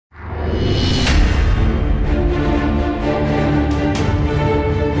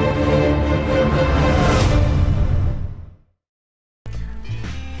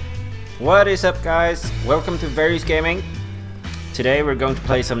What is up, guys? Welcome to Various Gaming. Today we're going to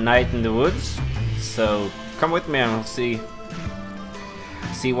play some Night in the Woods. So come with me and we'll see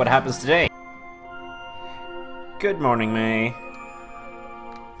what happens today. Good morning, May.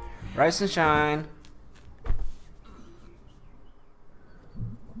 Rise and shine.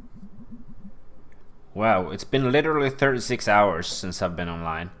 Wow, it's been literally 36 hours since I've been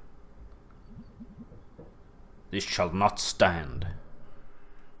online. This shall not stand.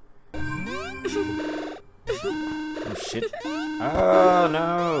 Oh shit. Oh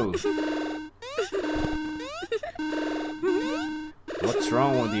no! What's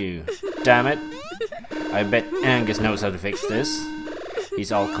wrong with you? Damn it. I bet Angus knows how to fix this.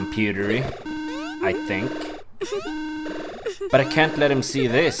 He's all computery, I think. But I can't let him see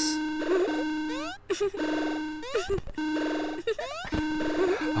this.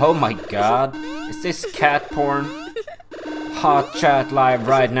 Oh my god. Is this cat porn? Hot chat live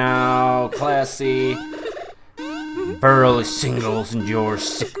right now. Classy. Burley singles and your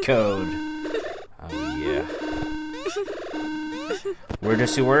zip code. Oh yeah. Where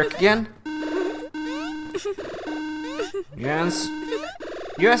does he work again? You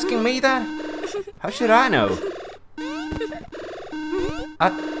asking me that? How should I know?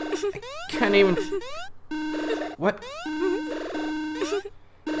 I can't even... What?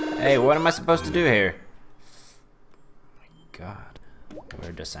 Hey, what am I supposed to do here? My god.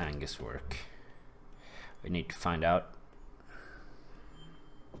 Where does Angus work? We need to find out.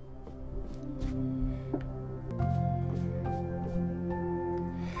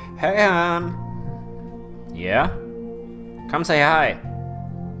 Hey, hon. Yeah? Come say hi.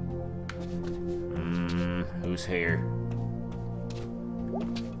 Who's here?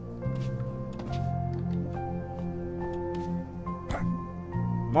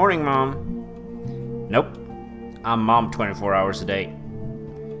 Morning, Mom. Nope. I'm Mom 24 hours a day.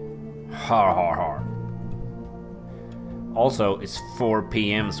 Har har har. Also, it's 4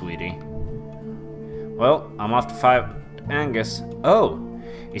 PM, sweetie. Well, I'm off to find Angus. Oh,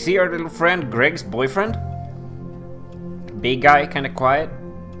 is he our little friend Greg's boyfriend? Big guy, kinda quiet?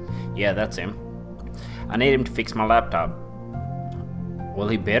 Yeah, that's him. I need him to fix my laptop. Well,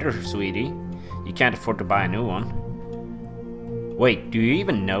 he better, sweetie. You can't afford to buy a new one. Wait, do you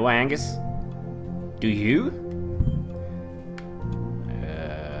even know Angus? Do you?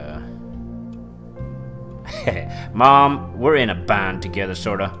 Mom, we're in a band together,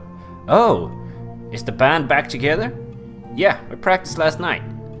 sorta. Oh, is the band back together? Yeah, we practiced last night.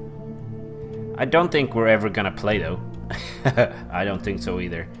 I don't think we're ever gonna play, though. I don't think so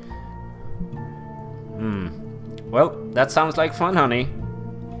either. Well, that sounds like fun, honey.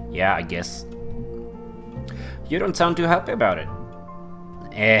 Yeah, I guess. You don't sound too happy about it.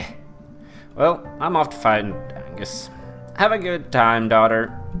 Well, I'm off to find Angus. Have a good time,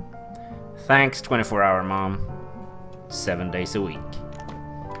 daughter. Thanks, 24-hour mom. 7 days a week.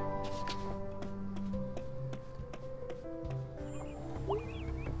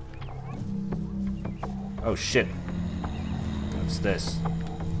 Oh shit. What's this?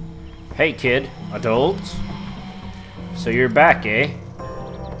 Hey kid, adults? So you're back, eh?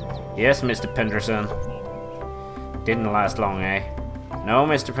 Yes, Mr. Penderson. Didn't last long, eh? No,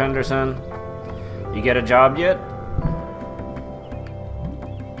 Mr. Penderson. You get a job yet?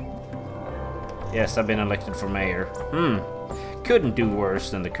 Yes, I've been elected for mayor. Couldn't do worse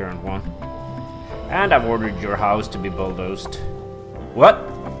than the current one. And I've ordered your house to be bulldozed. What?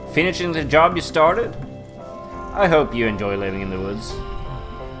 Finishing the job you started? I hope you enjoy living in the woods.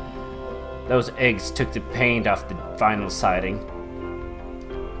 Those eggs took the paint off the vinyl siding.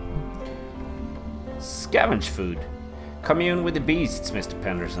 Scavenge food. Commune with the beasts, Mr.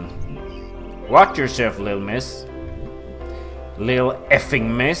 Penderson. Watch yourself, lil miss. Lil effing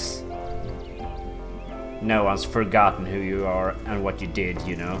miss. No one's forgotten who you are and what you did,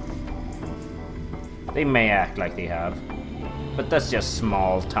 you know. They may act like they have, but that's just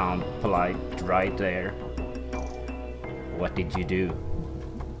small town polite right there. What did you do?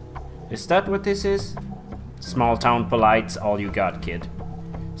 Is that what this is? Small town polite's all you got, kid.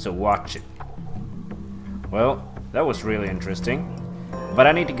 So watch it. Well, that was really interesting. But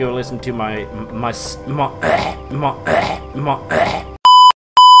I need to go listen to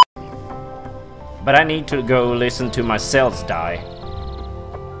But I need to go listen to my cells die.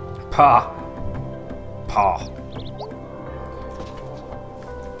 Pa.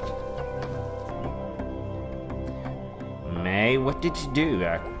 May, what did you do?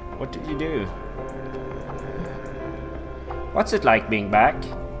 What did you do? What's it like being back?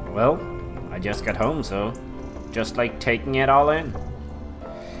 Well, I just got home, so just like taking it all in.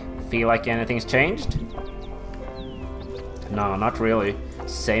 Feel like anything's changed? No, not really.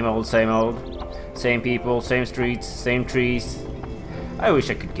 Same old, same old. Same people, same streets, same trees. I wish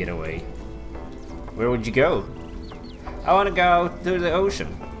I could get away. Where would you go? I want to go to the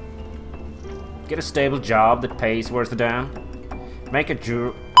ocean. Get a stable job that pays worth a damn. Make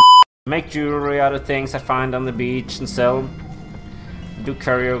jewelry out of things I find on the beach and sell. Do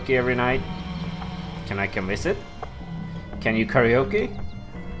karaoke every night. Can I come visit? Can you karaoke?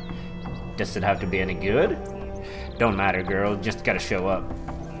 Does it have to be any good? Don't matter, girl, just gotta show up.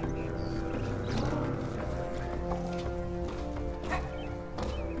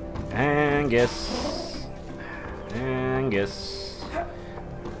 Angus. Angus.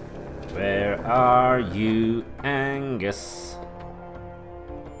 Where are you, Angus?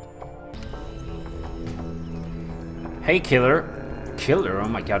 Hey, killer. Killer? Oh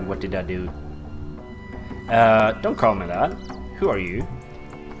my god, what did I do? Don't call me that. Who are you?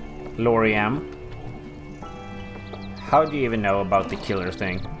 Lori M. How do you even know about the killer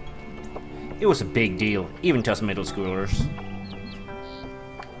thing? It was a big deal, even to us middle schoolers.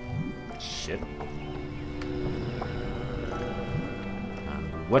 Shit.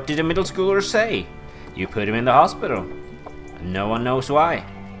 What did the middle schoolers say? You put him in the hospital. No one knows why.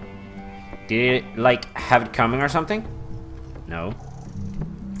 Did it, like, have it coming or something? No.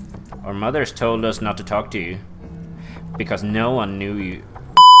 Our mothers told us not to talk to you. Because no one knew you.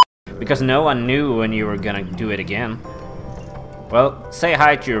 Because no one knew when you were gonna do it again. Well, say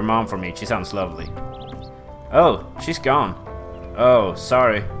hi to your mom for me, she sounds lovely. Oh, she's gone. Oh,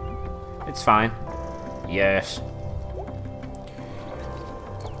 sorry. It's fine. Yes.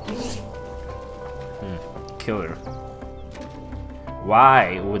 Killer.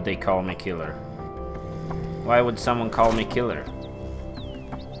 Why would they call me killer? Why would someone call me killer?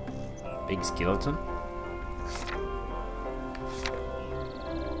 Big skeleton?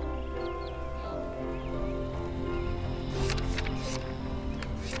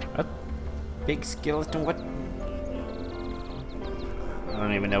 A big skeleton? What? I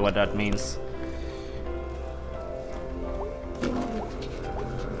don't even know what that means.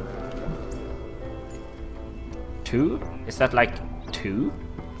 Two? Is that like two?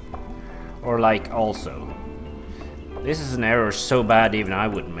 Or like also? This is an error so bad even I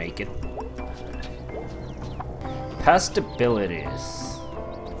wouldn't make it. Past abilities.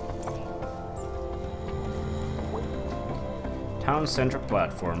 Town center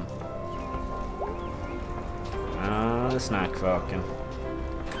platform. The snack falcon.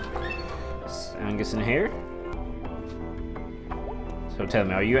 Is Angus in here? So tell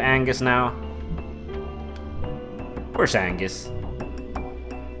me, are you Angus now? Where's Angus?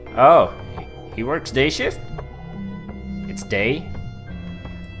 Oh, he works day shift? It's day?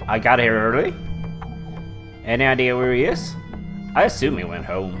 I got here early? Any idea where he is? I assume he went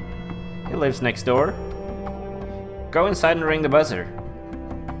home. He lives next door. Go inside and ring the buzzer.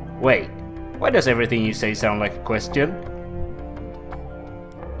 Wait, why does everything you say sound like a question?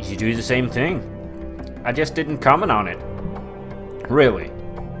 You do the same thing. I just didn't comment on it. Really?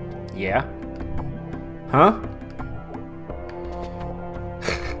 Yeah? Huh?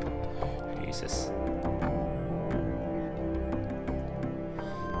 Jesus.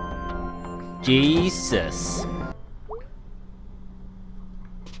 Jesus.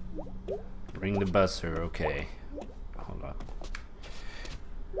 Ring the buzzer, okay. Hold on.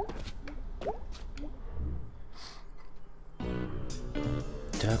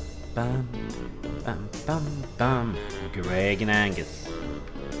 Bum, bum, bum, bum. Greg and Angus.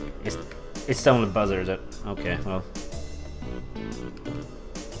 It's the only buzzer, is it? Okay, well.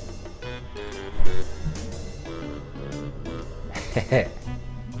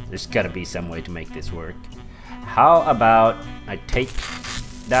 There's gotta be some way to make this work. How about I take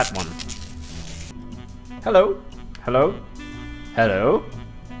that one? Hello? Hello? Hello?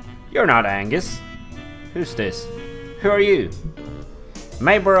 You're not Angus. Who's this? Who are you?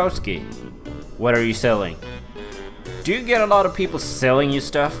 May Borowski. What are you selling? Do you get a lot of people selling you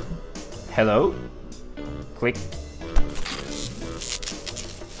stuff? Hello? Click.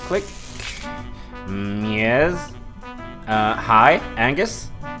 Click. Yes. Hi, Angus?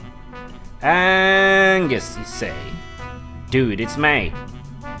 Angus, you say? Dude, it's May.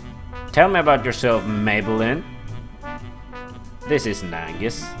 Tell me about yourself, Maybelline. This isn't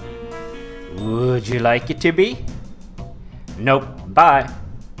Angus. Would you like it to be? Nope, bye.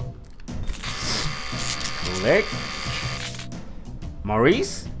 Click.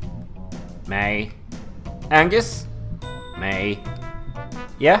 Maurice? May. Angus? May.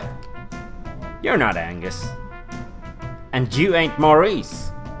 Yeah? You're not Angus. And you ain't Maurice.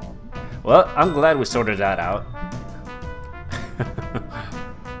 Well, I'm glad we sorted that out.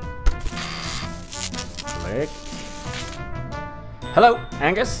 Click. Hello,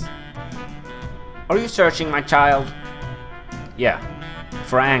 Angus? Are you searching my child? Yeah,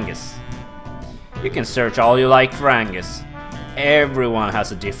 for Angus. You can search all you like for Angus. Everyone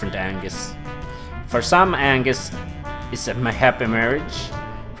has a different Angus. For some, Angus is a happy marriage.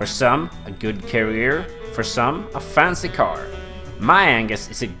 For some, a good career. For some, a fancy car. My Angus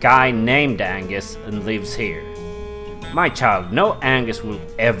is a guy named Angus and lives here. My child, no Angus will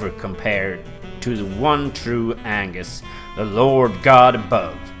ever compare to the one true Angus, the Lord God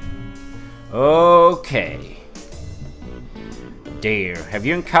above. Okay. Dear, have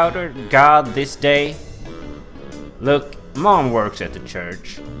you encountered God this day? Look, Mom works at the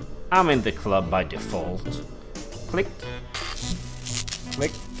church. I'm in the club by default. Click.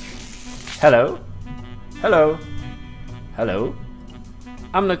 Click. Hello? Hello? Hello?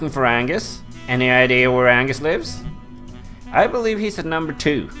 I'm looking for Angus. Any idea where Angus lives? I believe he's at number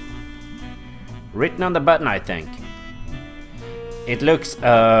 2. Written on the button, I think. It looks,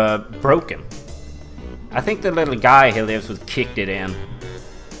 broken. I think the little guy he lives with kicked it in.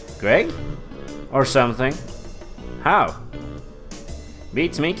 Greg? Or something. How?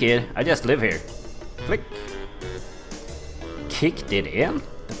 Beats me, kid. I just live here. Click. Kicked it in?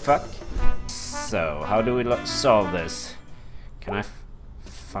 The fuck? So, how do we solve this? Can I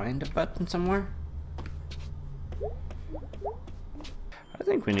find a button somewhere? I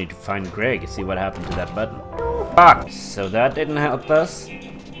think we need to find Greg and see what happened to that button. Fuck! So that didn't help us.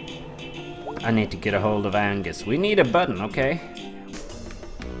 I need to get a hold of Angus. We need a button, okay?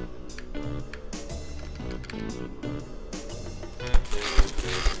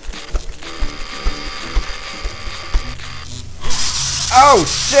 Oh,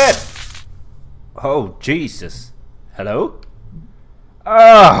 shit! Oh, Jesus. Hello?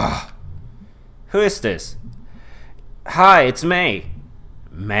 Ah! Who is this? Hi, it's May.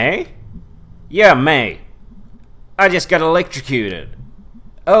 May? Yeah, May. I just got electrocuted.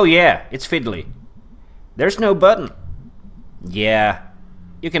 Oh yeah, it's fiddly. There's no button. Yeah.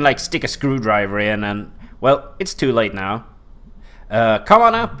 You can like stick a screwdriver in and... Well, it's too late now. Come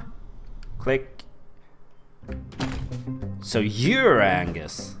on up. Click. So you're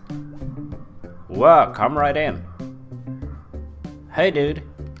Angus. Wow, come right in. Hey dude.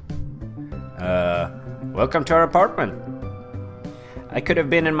 Welcome to our apartment. I could have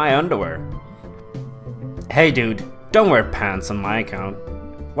been in my underwear. Hey dude, don't wear pants on my account.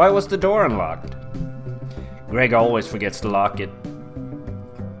 Why was the door unlocked? Greg always forgets to lock it.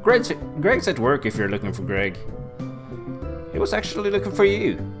 Greg's at work if you're looking for Greg. He was actually looking for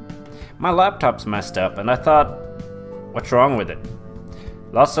you. My laptop's messed up and I thought, what's wrong with it?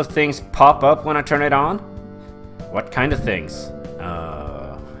 Lots of things pop up when I turn it on? What kind of things?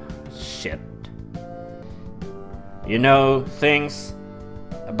 Shit. You know, things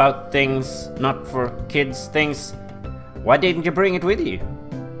about things not for kids things. Why didn't you bring it with you?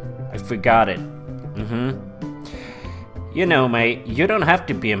 I forgot it. You know, mate, you don't have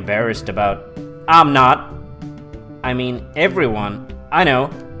to be embarrassed about... I'm not. I mean, everyone. I know.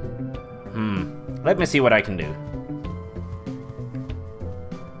 Let me see what I can do.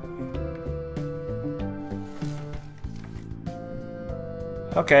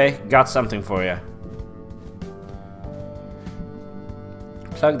 Okay, got something for you.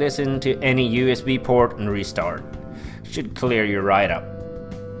 Plug this into any USB port and restart. Should clear you right up.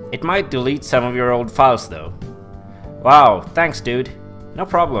 It might delete some of your old files though. Wow, thanks dude. No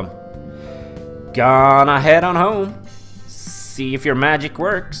problem. Gonna head on home. See if your magic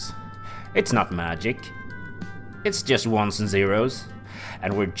works. It's not magic. It's just ones and zeros.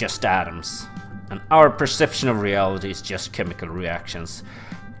 And we're just atoms. And our perception of reality is just chemical reactions.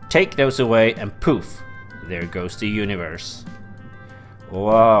 Take those away and poof, there goes the universe.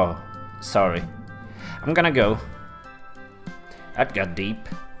 Whoa, sorry. I'm gonna go. That got deep.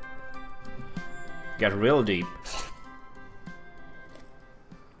 Got real deep.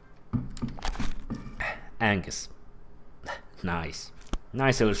 Angus. Nice.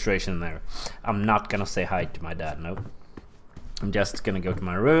 Nice illustration there. I'm not gonna say hi to my dad, no. I'm just gonna go to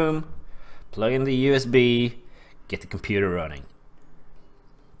my room, plug in the USB, get the computer running.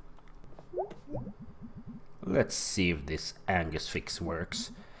 Let's see if this Angus fix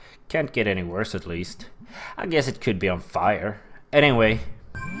works. Can't get any worse at least. I guess it could be on fire. Anyway.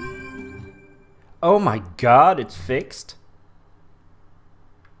 Oh my god, it's fixed.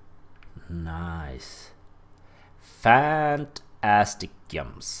 Nice. Fantastic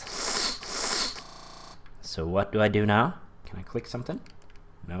yums. So what do I do now? Can I click something?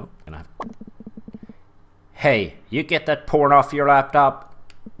 No? Can I? Hey, you get that porn off your laptop?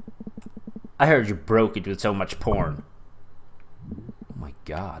 I heard you broke it with so much porn. Oh my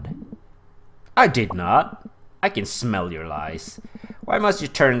god. I did not. I can smell your lies. Why must you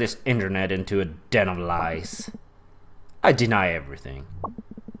turn this internet into a den of lies? I deny everything.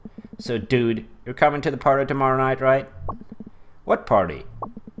 So, dude, you're coming to the party tomorrow night, right? What party?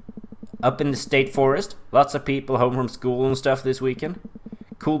 Up in the state forest? Lots of people home from school and stuff this weekend?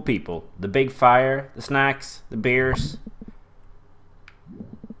 Cool people. The big fire, the snacks, the beers.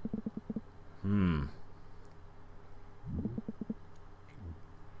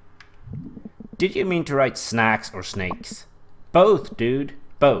 Did you mean to write snacks or snakes? Both, dude.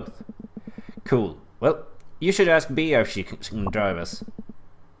 Both. Cool. Well, you should ask Bea if she can drive us.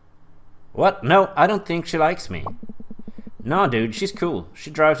 What? No, I don't think she likes me. No, dude, she's cool.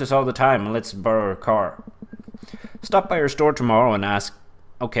 She drives us all the time and lets us borrow her car. Stop by her store tomorrow and ask.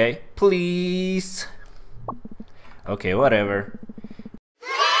 Okay, please. Okay, whatever.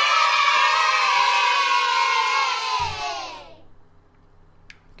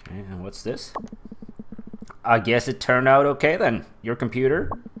 Okay, and what's this? I guess it turned out okay then. Your computer?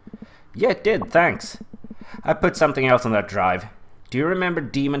 Yeah, it did, thanks. I put something else on that drive. Do you remember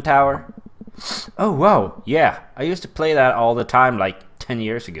Demon Tower? Oh, wow, yeah. I used to play that all the time like 10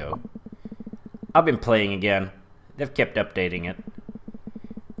 years ago. I've been playing again. They've kept updating it.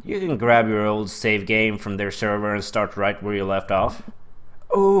 You can grab your old save game from their server and start right where you left off.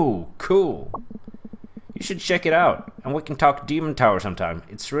 Oh, cool. You should check it out, and we can talk Demon Tower sometime.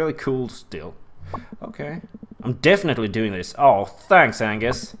 It's really cool still. Okay. I'm definitely doing this. Oh, thanks,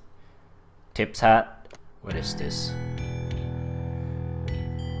 Angus. Tips hat. What is this?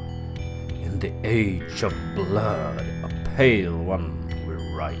 In the age of blood, a pale one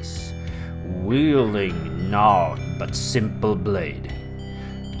will rise, wielding naught but simple blade.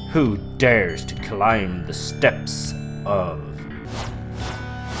 Who dares to climb the steps of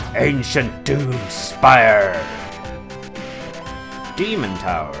Ancient Doom Spire? Demon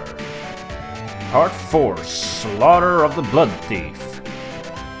Tower. Part 4, Slaughter of the Blood Thief.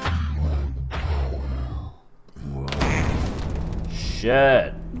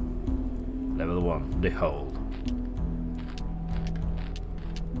 Shit. Level 1, the Hold.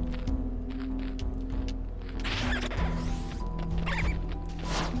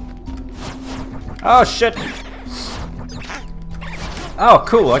 Oh shit! Oh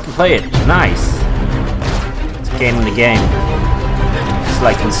cool, I can play it. Nice. It's a game in the game. It's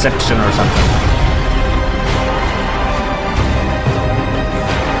like Inception or something.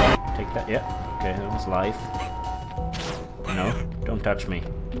 Take that, yeah. Okay, that was life. No, don't touch me.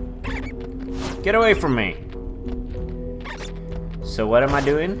 Get away from me! So what am I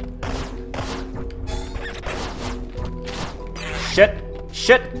doing? Shit!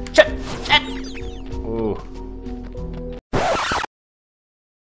 Shit! Shit! Shit! Ooh.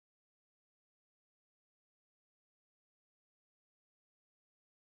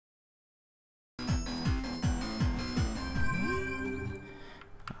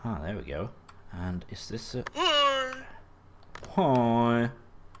 Ah, there we go. And is this a... Hi.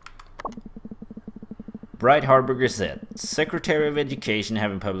 Bright Harbor Gazette. Secretary of Education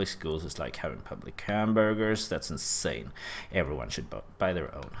having public schools is like having public hamburgers. That's insane. Everyone should buy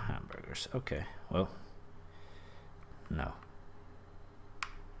their own hamburgers. Okay, well. No.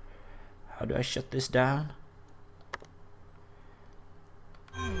 How do I shut this down?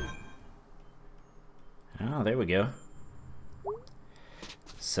 Oh, there we go.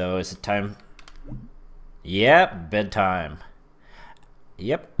 So is it time? Yep, bedtime.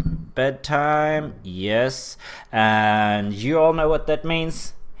 Yep, bedtime, yes. And you all know what that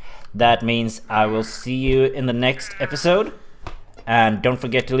means. That means I will see you in the next episode. And don't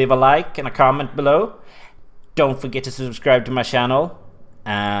forget to leave a like and a comment below. Don't forget to subscribe to my channel.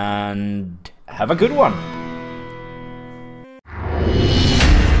 And have a good one.